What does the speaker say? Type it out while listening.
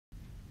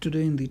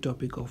Today in the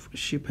topic of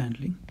ship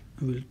handling,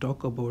 we'll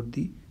talk about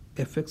the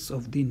effects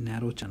of the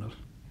narrow channel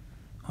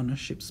on a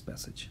ship's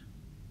passage.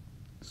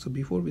 So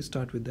before we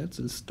start with that,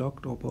 let's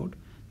talk about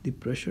the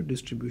pressure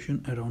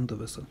distribution around the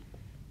vessel.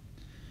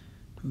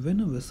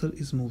 When a vessel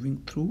is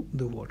moving through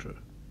the water,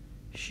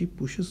 she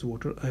pushes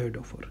water ahead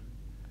of her,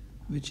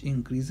 which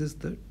increases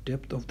the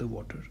depth of the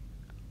water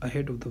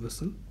ahead of the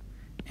vessel,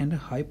 and a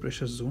high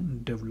pressure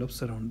zone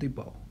develops around the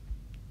bow.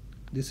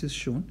 This is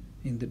shown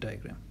in the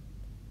diagram.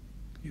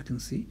 You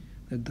can see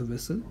that the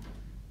vessel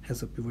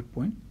has a pivot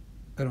point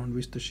around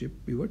which the ship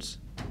pivots.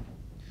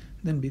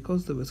 Then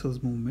because the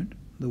vessel's movement,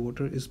 the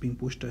water is being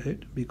pushed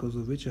ahead, because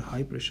of which a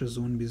high pressure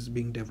zone is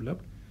being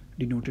developed,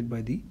 denoted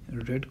by the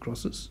red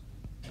crosses.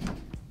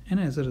 And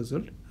as a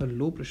result, a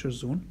low pressure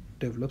zone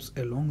develops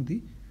along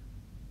the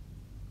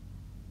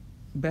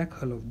back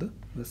hull of the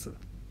vessel.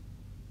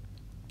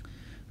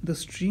 The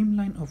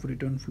streamline of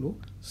return flow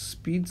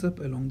speeds up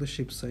along the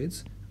ship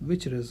sides,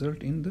 which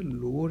result in the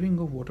lowering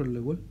of water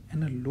level,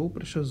 and a low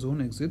pressure zone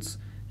exists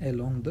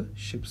along the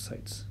ship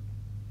sides.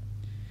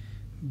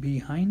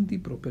 Behind the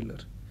propeller,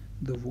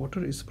 the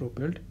water is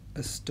propelled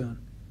astern,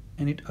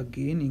 and it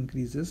again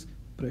increases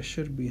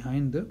pressure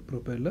behind the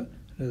propeller,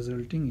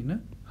 resulting in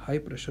a high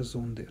pressure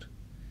zone there,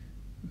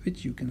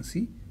 which you can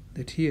see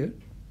that here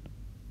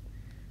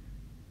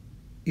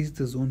is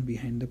the zone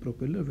behind the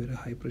propeller where a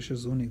high pressure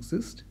zone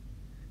exists,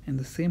 and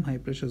the same high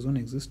pressure zone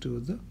exists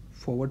towards the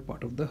forward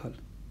part of the hull.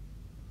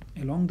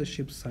 Along the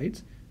ship's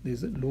sides, there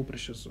is a low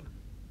pressure zone.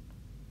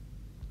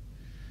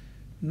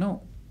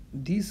 Now,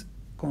 these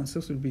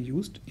concepts will be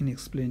used in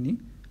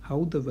explaining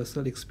how the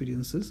vessel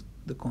experiences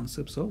the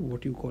concepts of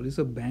what you call is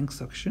a bank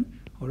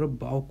suction or a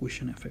bow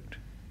cushion effect.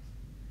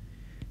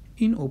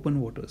 In open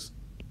waters,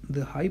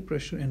 the high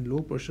pressure and low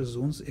pressure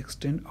zones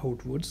extend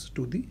outwards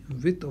to the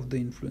width of the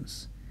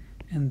influence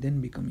and then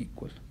become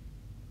equal.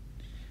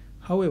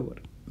 However,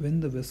 when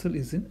the vessel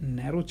is in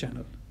narrow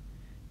channel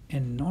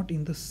and not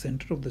in the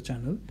center of the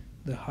channel,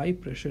 the high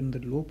pressure and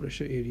the low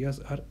pressure areas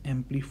are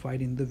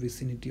amplified in the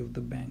vicinity of the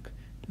bank,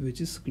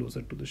 which is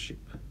closer to the ship.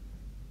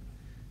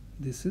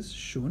 This is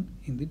shown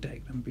in the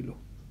diagram below.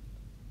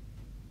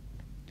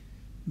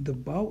 The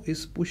bow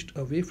is pushed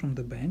away from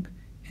the bank,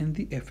 and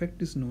the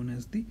effect is known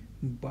as the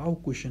bow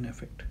cushion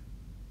effect.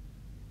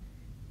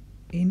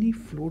 Any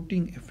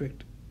floating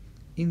effect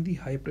in the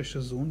high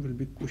pressure zone will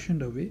be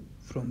cushioned away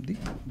from the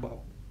bow.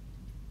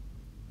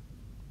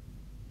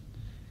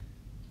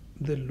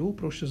 The low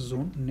pressure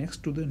zone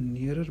next to the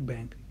nearer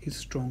bank is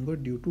stronger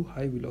due to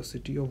high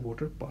velocity of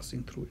water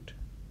passing through it.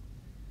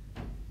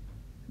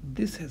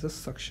 This has a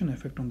suction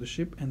effect on the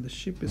ship, and the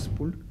ship is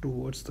pulled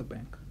towards the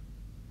bank.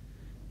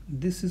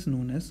 This is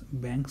known as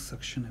bank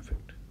suction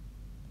effect.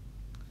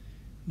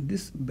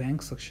 This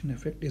bank suction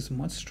effect is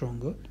much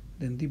stronger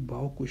than the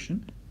bow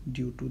cushion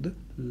due to the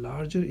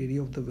larger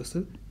area of the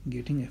vessel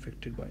getting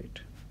affected by it.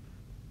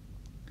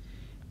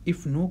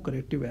 If no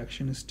corrective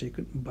action is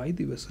taken by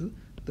the vessel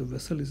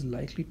is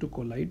likely to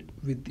collide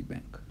with the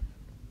bank.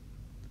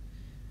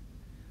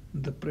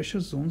 The pressure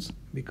zones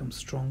become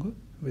stronger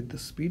with the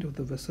speed of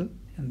the vessel,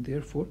 and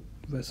therefore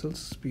vessel's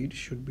speed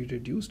should be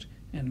reduced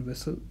and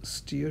vessel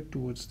steered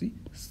towards the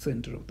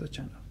center of the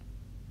channel.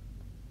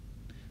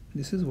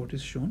 This is what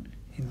is shown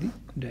in the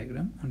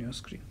diagram on your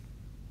screen.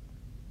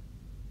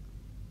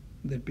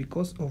 That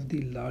because of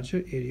the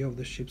larger area of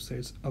the ship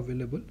sides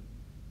available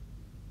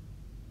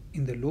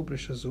in the low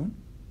pressure zone,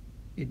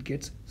 it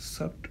gets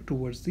sucked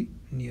towards the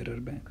nearer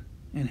bank,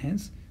 and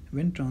hence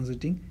when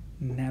transiting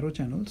narrow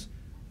channels,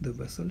 the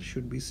vessel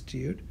should be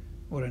steered,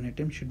 or an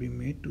attempt should be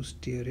made to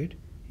steer it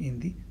in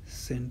the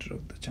center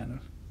of the channel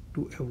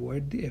to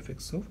avoid the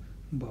effects of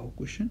bow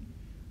cushion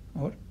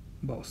or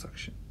bow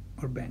suction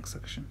or bank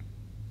suction.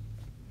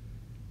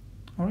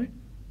 Alright,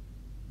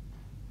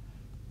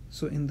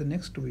 so in the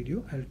next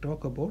video I'll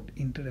talk about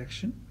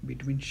interaction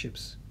between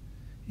ships.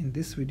 In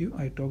this video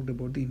I talked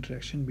about the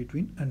interaction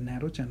between a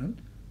narrow channel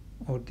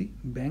or the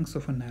banks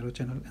of a narrow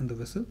channel and the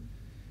vessel.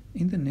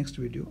 In the next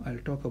video I'll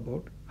talk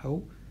about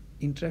how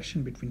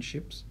interaction between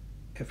ships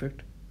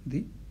affect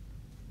the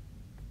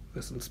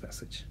vessel's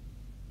passage.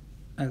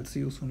 I'll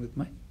see you soon with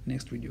my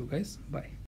next video, guys. Bye.